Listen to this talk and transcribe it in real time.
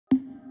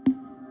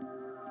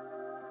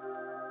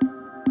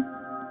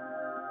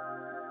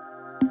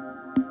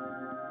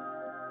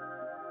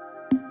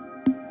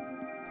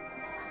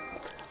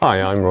Hi,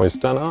 I'm Roy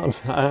Stannard,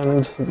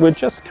 and we're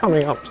just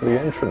coming up to the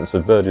entrance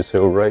of Burgess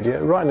Hill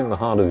Radio, right in the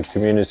heart of the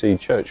community,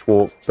 Church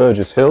Walk,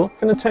 Burgess Hill. I'm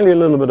going to tell you a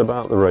little bit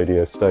about the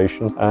radio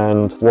station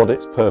and what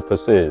its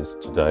purpose is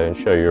today and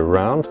show you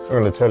around. I'm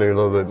going to tell you a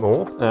little bit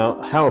more.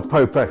 Now, Howard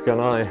Popek and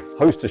I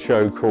host a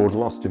show called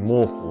Lost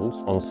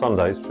Immortals on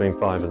Sundays between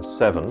 5 and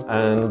 7,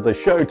 and the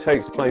show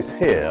takes place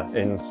here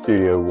in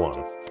Studio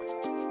 1.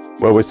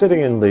 Well, we're sitting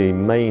in the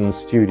main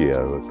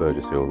studio of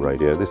Burgess Hill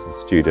Radio. This is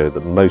the studio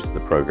that most of the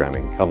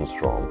programming comes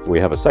from. We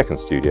have a second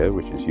studio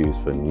which is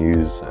used for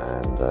news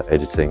and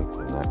editing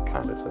and that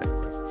kind of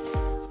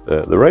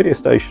thing. The radio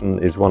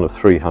station is one of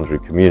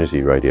 300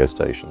 community radio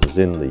stations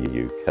in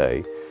the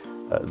UK.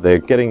 They're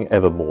getting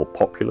ever more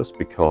populous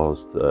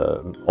because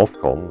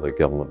Ofcom, the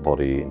government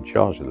body in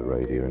charge of the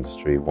radio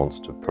industry, wants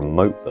to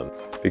promote them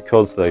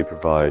because they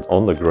provide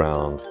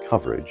on-the-ground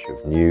coverage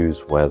of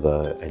news,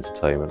 weather,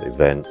 entertainment,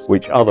 events,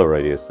 which other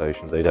radio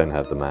stations, they don't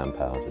have the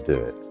manpower to do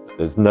it.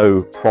 There's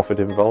no profit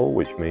involved,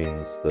 which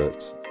means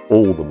that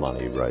all the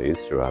money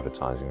raised through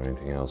advertising or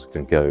anything else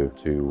can go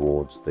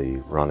towards the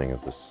running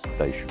of the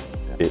station.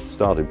 It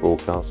started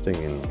broadcasting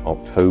in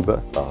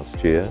October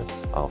last year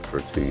after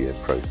a 2-year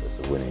process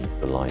of winning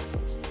the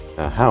license.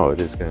 Now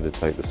Howard is going to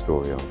take the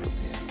story on from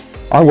here.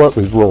 I worked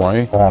with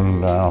Roy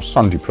on our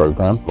Sunday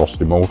programme,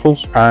 Lost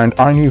Immortals, and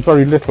I knew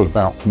very little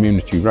about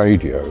community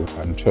radio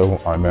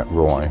until I met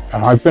Roy.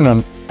 And I've been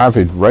an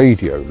avid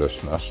radio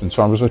listener since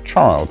I was a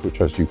child,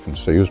 which as you can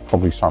see was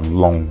probably some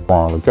long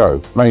while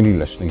ago, mainly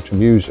listening to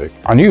music.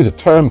 I knew the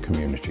term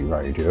community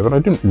radio, but I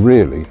didn't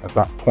really at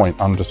that point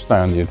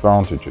understand the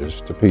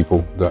advantages to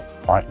people that,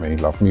 like me,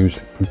 love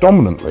music.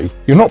 Predominantly,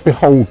 you're not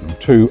beholden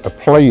to a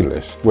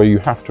playlist where you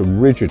have to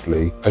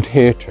rigidly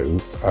adhere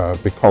to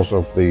because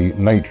of the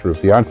nature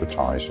of the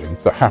advertising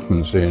that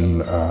happens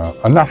in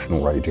a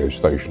national radio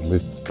station.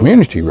 With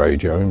community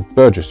radio in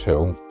Burgess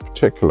Hill in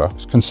particular,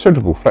 there's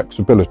considerable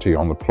flexibility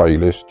on the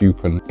playlist. You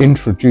can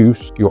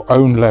introduce your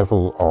own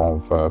level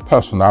of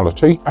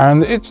personality,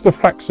 and it's the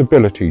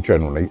flexibility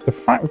generally. The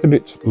fact that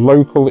it's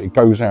local, it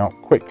goes out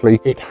quickly,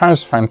 it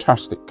has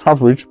fantastic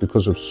coverage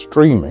because of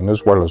streaming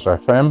as well as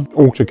FM.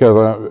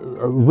 Altogether,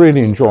 a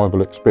really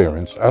enjoyable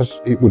experience, as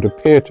it would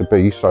appear to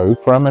be so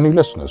for our many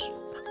listeners.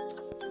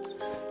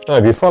 Now,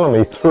 if you follow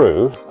me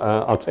through,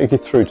 I'll take you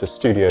through to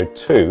Studio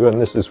 2, and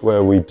this is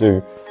where we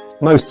do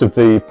most of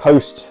the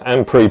post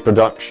and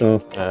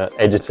pre-production,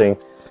 editing,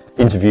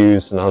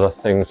 interviews and other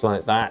things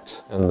like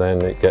that, and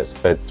then it gets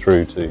fed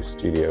through to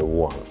Studio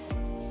 1.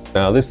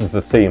 Now, this is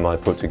the theme I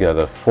put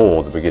together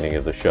for the beginning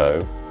of the show,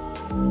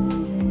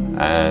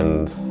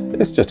 and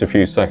it's just a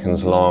few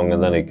seconds long,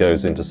 and then it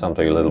goes into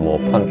something a little more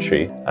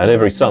punchy. And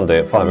every Sunday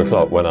at 5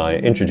 o'clock when I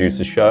introduce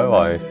the show,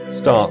 I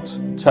start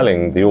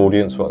telling the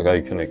audience what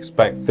they can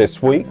expect this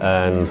week,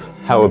 and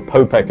Howard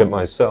Popek and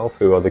myself,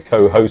 who are the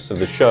co-hosts of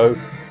the show,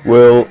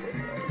 will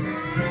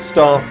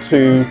start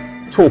to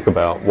talk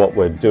about what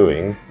we're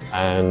doing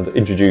and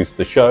introduce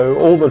the show.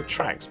 All the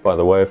tracks, by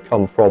the way, have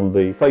come from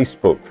the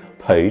Facebook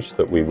page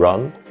that we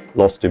run,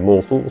 Lost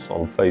Immortals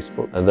on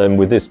Facebook, and then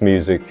with this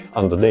music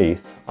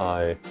underneath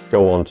I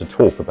go on to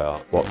talk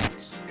about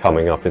what's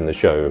coming up in the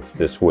show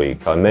this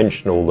week. I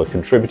mention all the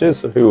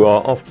contributors, who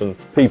are often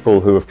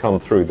people who have come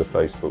through the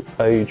Facebook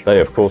page. They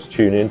of course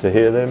tune in to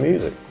hear their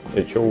music.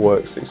 It all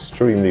works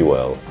extremely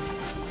well.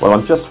 Well,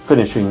 I'm just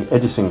finishing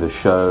editing the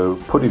show,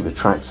 putting the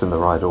tracks in the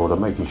right order,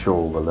 making sure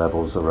all the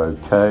levels are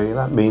okay.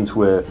 That means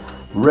we're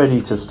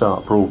ready to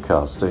start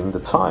broadcasting.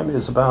 The time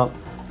is about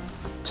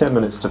 10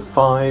 minutes to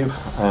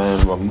 5,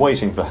 and I'm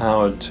waiting for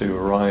Howard to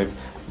arrive.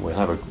 We'll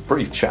have a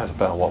brief chat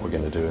about what we're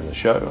going to do in the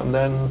show, and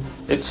then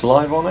it's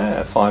live on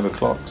air, 5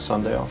 o'clock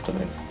Sunday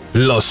afternoon.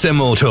 Lost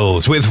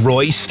Immortals with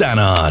Roy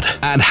Stannard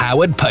and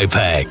Howard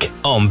Popek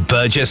on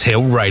Burgess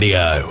Hill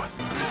Radio.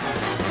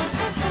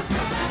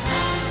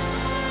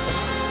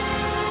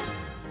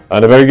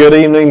 And a very good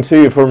evening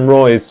to you from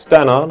Roy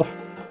Stannard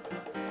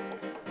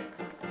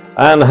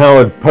and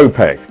Howard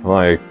Popek,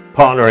 my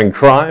partner in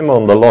crime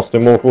on the Lost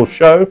Immortals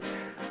show.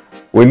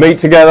 We meet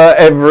together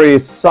every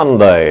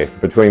Sunday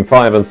between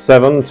 5 and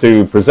 7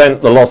 to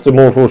present the Lost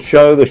Immortals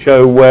show, the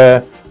show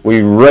where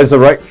we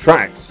resurrect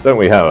tracks, don't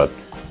we, Howard?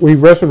 We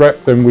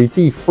resurrect them, we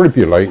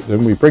defibrillate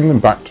them, we bring them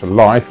back to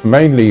life,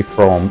 mainly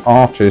from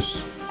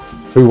artists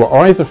who were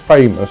either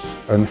famous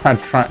and had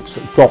tracks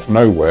that got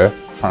nowhere,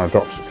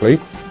 paradoxically,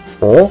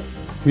 or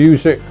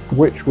music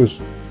which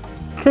was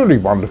truly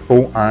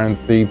wonderful and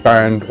the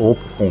band or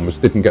performers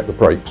didn't get the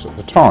breaks at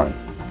the time.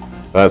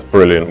 That's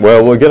brilliant.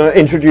 Well, we're going to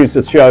introduce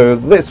the show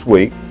this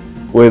week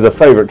with a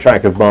favourite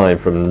track of mine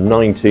from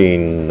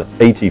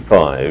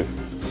 1985,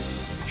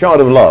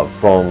 Child of Love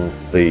from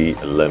the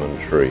Lemon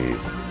Trees.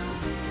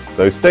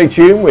 So stay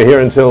tuned, we're here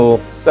until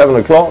 7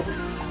 o'clock.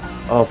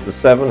 After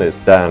 7 it's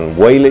Dan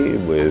Whaley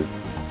with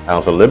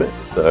Outer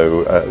Limits,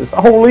 so it's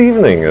a whole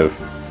evening of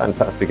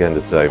fantastic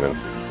entertainment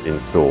in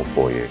store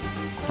for you.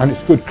 And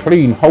it's good,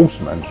 clean,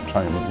 wholesome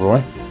entertainment,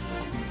 Roy.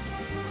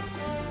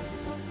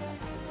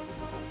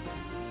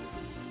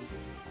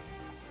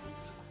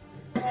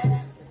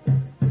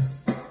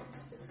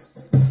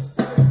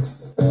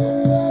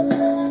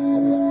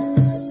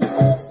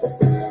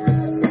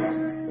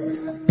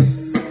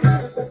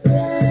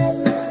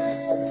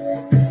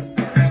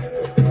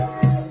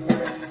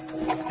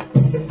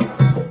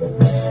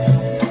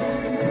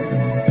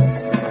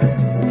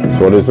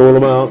 what it's all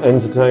about,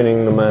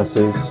 entertaining the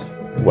masses.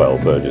 Well,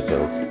 Burgess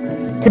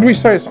Hill. Could we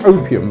say it's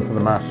opium for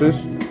the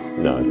masses?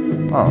 No.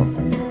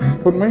 Oh,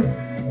 couldn't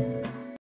we?